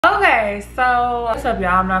Okay, so what's up,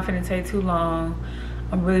 y'all? I'm not finna take too long.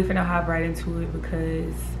 I'm really finna hop right into it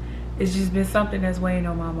because it's just been something that's weighing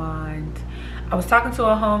on my mind. I was talking to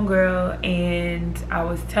a homegirl and I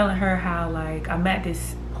was telling her how, like, I'm at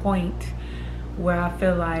this point where I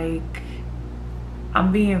feel like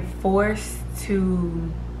I'm being forced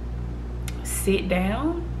to sit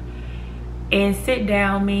down. And sit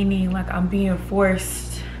down meaning like I'm being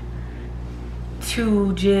forced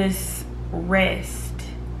to just rest.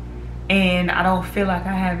 And I don't feel like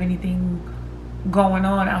I have anything going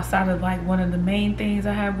on outside of like one of the main things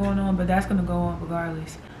I have going on, but that's gonna go on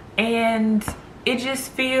regardless. And it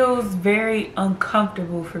just feels very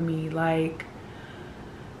uncomfortable for me, like,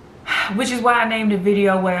 which is why I named the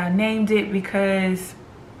video what I named it, because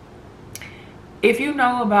if you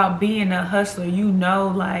know about being a hustler, you know,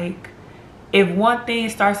 like, if one thing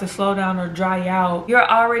starts to slow down or dry out, you're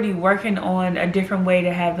already working on a different way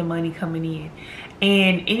to have the money coming in.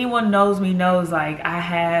 And anyone knows me knows, like, I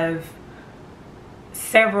have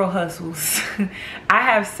several hustles. I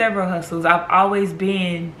have several hustles. I've always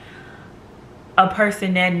been a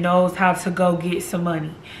person that knows how to go get some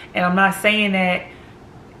money. And I'm not saying that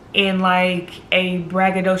in like a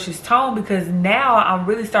braggadocious tone, because now I'm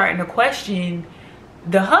really starting to question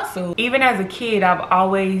the hustle. Even as a kid, I've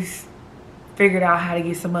always figured out how to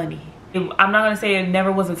get some money. I'm not gonna say it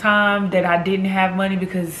never was a time that I didn't have money,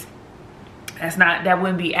 because that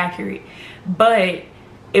wouldn't be accurate, but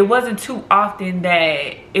it wasn't too often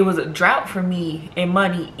that it was a drought for me in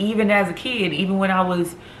money. Even as a kid, even when I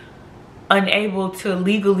was unable to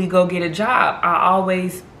legally go get a job, I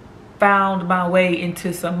always found my way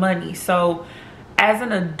into some money. So as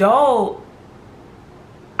an adult,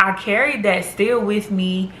 I carried that still with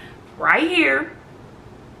me right here.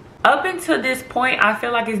 Up until this point, I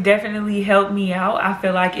feel like it's definitely helped me out. I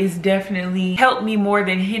feel like it's definitely helped me more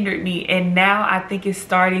than hindered me. And now I think it's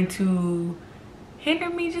starting to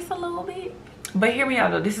hinder me just a little bit. But hear me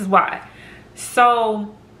out though, this is why.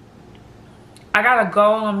 So I got a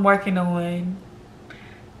goal I'm working on,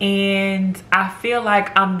 and I feel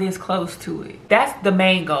like I'm this close to it. That's the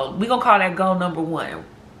main goal. We're gonna call that goal number one.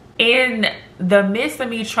 In the midst of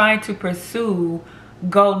me trying to pursue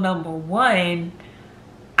goal number one,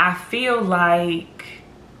 I feel like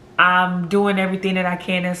I'm doing everything that I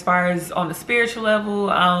can as far as on the spiritual level.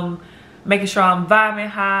 Making sure I'm vibing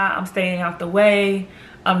high, I'm staying out the way,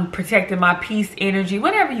 I'm protecting my peace energy,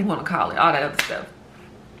 whatever you want to call it, all that other stuff.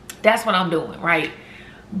 That's what I'm doing, right?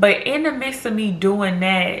 But in the midst of me doing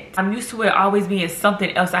that, I'm used to it always being something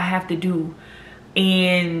else I have to do.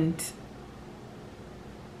 And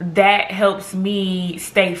that helps me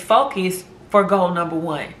stay focused for goal number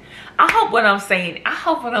one. I hope what I'm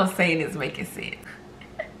saying is making sense.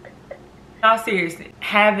 No, seriously,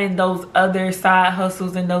 having those other side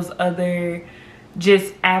hustles and those other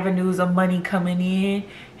just avenues of money coming in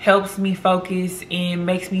helps me focus and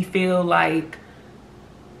makes me feel like,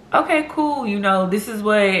 okay, cool, you know, this is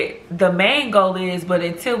what the main goal is, but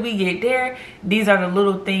until we get there, these are the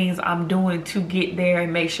little things I'm doing to get there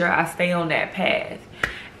and make sure I stay on that path.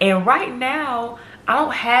 And right now, I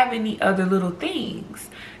don't have any other little things.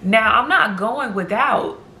 Now, I'm not going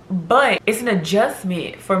without, but it's an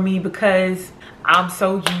adjustment for me because I'm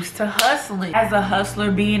so used to hustling. As a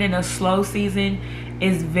hustler, being in a slow season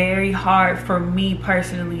is very hard for me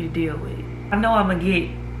personally to deal with. I know I'm gonna get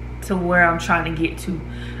to where I'm trying to get to.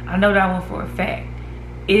 I know that one for a fact.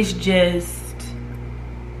 It's just,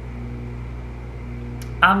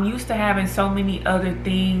 I'm used to having so many other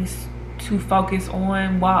things to focus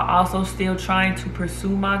on while also still trying to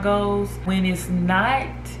pursue my goals. When it's not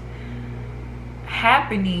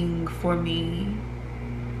happening for me,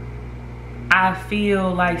 I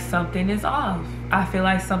feel like something is off. I feel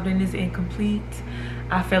like something is incomplete.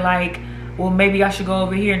 I feel like, well, maybe I should go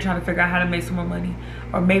over here and try to figure out how to make some more money,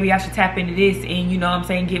 or maybe I should tap into this and, you know what I'm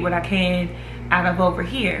saying, get what I can out of over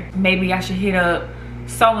here. Maybe I should hit up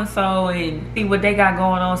so-and-so and see what they got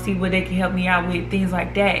going on, see what they can help me out with, things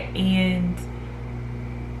like that. And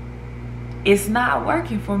it's not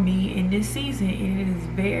working for me in this season, and it is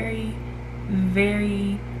very,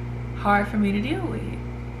 very hard for me to deal with.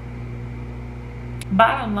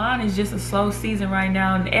 Bottom line is just a slow season right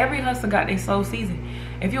now, and every hustler got their slow season.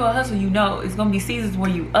 If you're a hustler, you know it's gonna be seasons where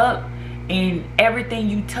you up and everything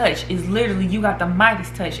you touch is literally, you got the Midas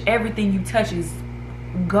touch. Everything you touch is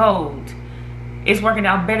gold. It's working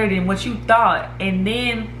out better than what you thought. And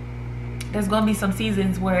then there's gonna be some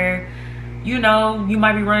seasons where, you know, you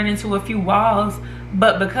might be running into a few walls,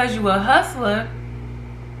 but because you're a hustler,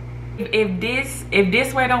 if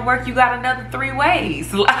this way don't work, you got another 3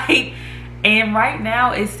 ways. Like, and right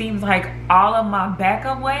now it seems like all of my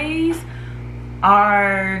backup ways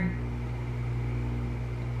are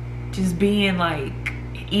just being like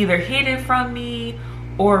either hidden from me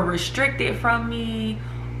or restricted from me.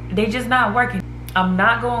 They just not working. I'm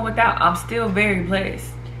not going without. I'm still very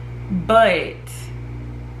blessed, but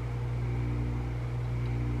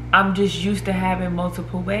I'm just used to having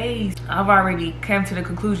multiple ways. I've already come to the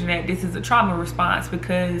conclusion that this is a trauma response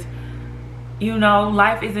because, you know,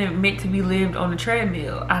 life isn't meant to be lived on a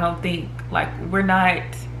treadmill. I don't think. Like, we're not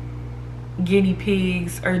guinea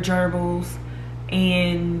pigs or gerbils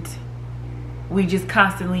and we just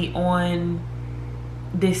constantly on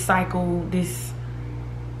this cycle, this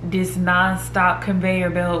non-stop conveyor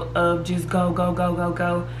belt of just go, go, go, go,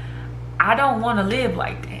 go. I don't want to live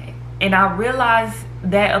like that. And I realized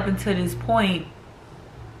that up until this point,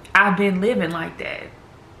 I've been living like that.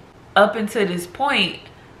 Up until this point,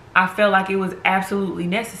 I felt like it was absolutely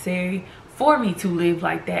necessary for me to live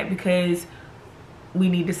like that because we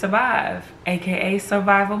need to survive, aka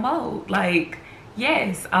survival mode. Like,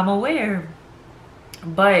 yes, I'm aware,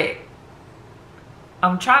 but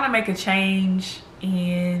I'm trying to make a change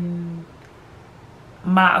in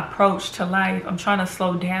my approach to life. I'm trying to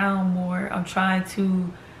slow down more. I'm trying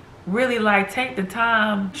to really like take the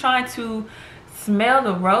time, trying to smell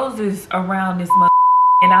the roses around this month.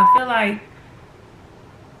 And I feel like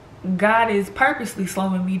God is purposely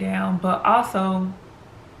slowing me down, but also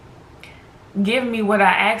giving me what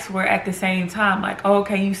I asked for at the same time. Like, oh,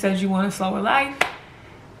 okay, you said you want a slower life.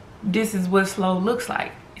 This is what slow looks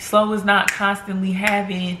like. Slow is not constantly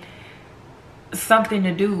having something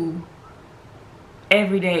to do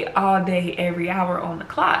every day, all day, every hour on the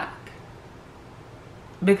clock.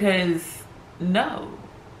 Because no.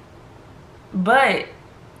 But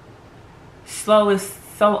slow is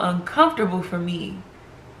so uncomfortable for me.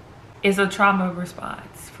 It's a trauma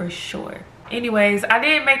response for sure. Anyways, I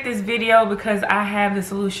didn't make this video because I have the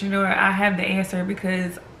solution or I have the answer,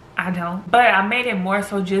 because I don't. But I made it more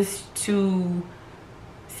so just to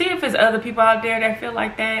see if there's other people out there that feel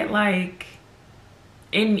like that. Like,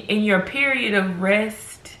 in your period of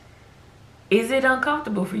rest, is it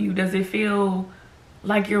uncomfortable for you? Does it feel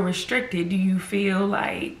like you're restricted? Do you feel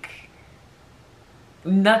like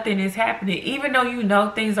nothing is happening? Even though you know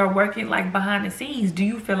things are working like behind the scenes, do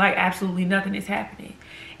you feel like absolutely nothing is happening?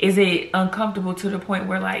 Is it uncomfortable to the point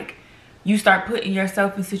where like you start putting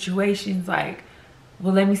yourself in situations like,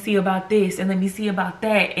 well, let me see about this and let me see about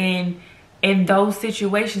that, and in those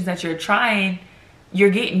situations that you're trying, you're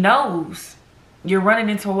getting no's, you're running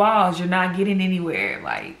into walls, you're not getting anywhere.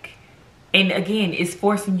 Like, and again, it's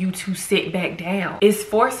forcing you to sit back down. It's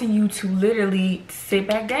forcing you to literally sit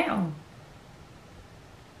back down.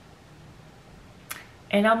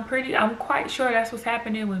 And I'm quite sure that's what's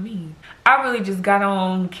happening with me. I really just got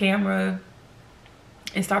on camera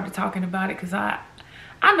and started talking about it because I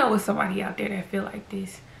know it's somebody out there that feel like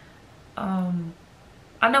this.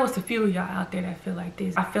 I know it's a few of y'all out there that feel like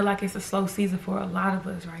this. I feel like it's a slow season for a lot of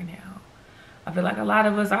us right now. I feel like a lot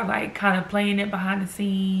of us are like kind of playing it behind the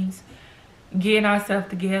scenes, getting ourselves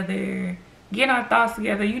together, getting our thoughts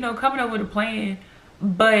together, you know, coming up with a plan,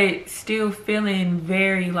 but still feeling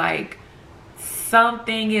very like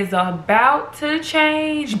something is about to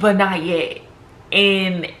change, but not yet.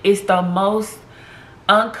 And it's the most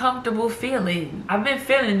uncomfortable feeling. I've been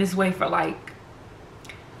feeling this way for like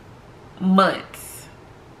months.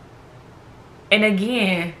 And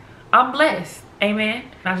again, I'm blessed. Amen.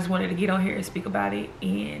 I just wanted to get on here and speak about it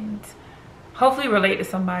and hopefully relate to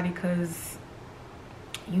somebody, because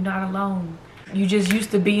you're not alone. You just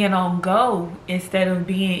used to being on go instead of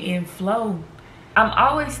being in flow. I'm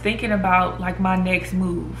always thinking about like my next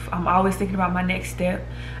move. I'm always thinking about my next step.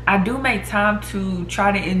 I do make time to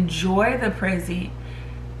try to enjoy the present,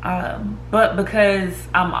 but because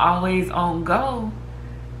I'm always on go,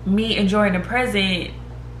 me enjoying the present,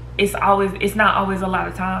 it's not always a lot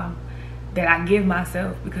of time that I give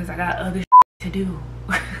myself because I got other to do.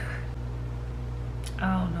 I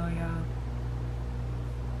don't know, y'all.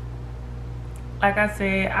 Like I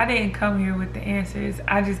said, I didn't come here with the answers.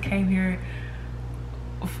 I just came here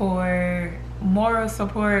for moral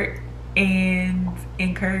support and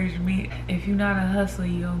encouragement. If you're not a hustler,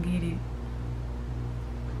 you don't get it.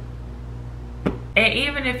 And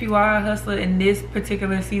even if you are a hustler and this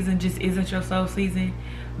particular season just isn't your soul season,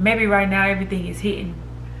 maybe right now everything is hitting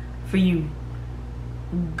for you.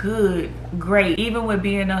 Good, great. Even with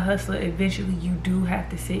being a hustler, eventually you do have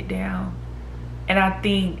to sit down. And I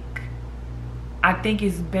think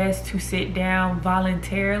it's best to sit down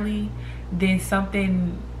voluntarily than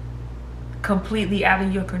something completely out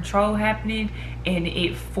of your control happening and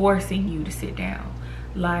it forcing you to sit down.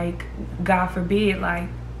 Like, God forbid, like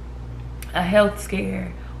a health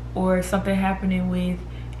scare or something happening with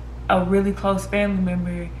a really close family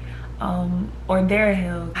member. or their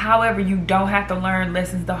health. However, you don't have to learn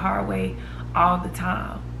lessons the hard way all the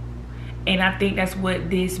time. And I think that's what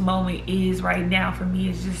this moment is right now for me,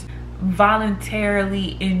 is just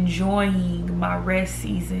voluntarily enjoying my rest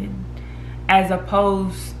season as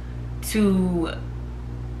opposed to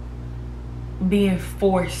being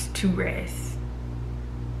forced to rest.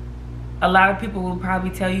 A lot of people will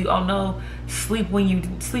probably tell you, oh no, sleep when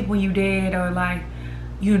you dead, or like,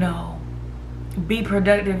 you know, be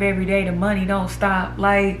productive every day, the money don't stop.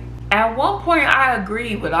 Like, at one point I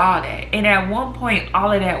agree with all that, and at one point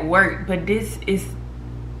all of that worked, but it's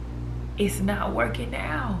not working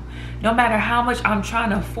now. No matter how much I'm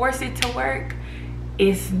trying to force it to work,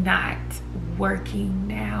 it's not working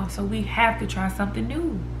now. So we have to try something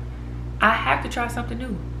new. I have to try something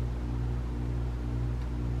new.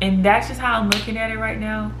 And that's just how I'm looking at it right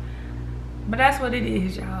now. But that's what it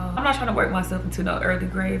is, y'all. I'm not trying to work myself into no early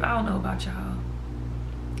grave. I don't know about y'all.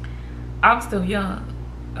 I'm still young,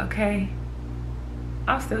 okay?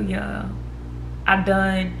 I'm still young. I've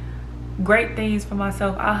done great things for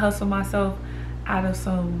myself. I hustle myself out of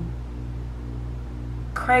some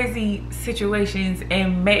crazy situations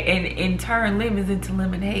and turn lemons into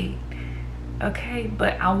lemonade, okay?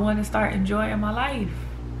 But I want to start enjoying my life.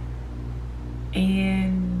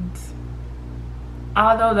 And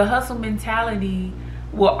although the hustle mentality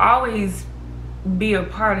will always be a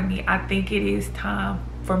part of me, I think it is time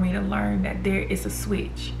for me to learn that there is a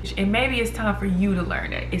switch. And maybe it's time for you to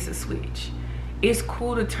learn that it's a switch. It's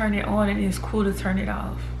cool to turn it on and it's cool to turn it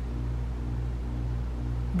off.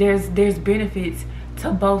 There's benefits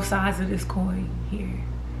to both sides of this coin here.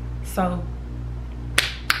 So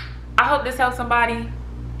I hope this helps somebody.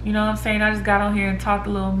 You know what I'm saying? I just got on here and talked a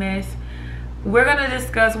little mess. We're gonna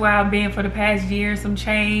discuss where I've been for the past year, some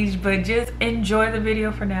change, but just enjoy the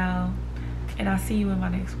video for now, and I'll see you in my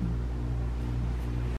next one.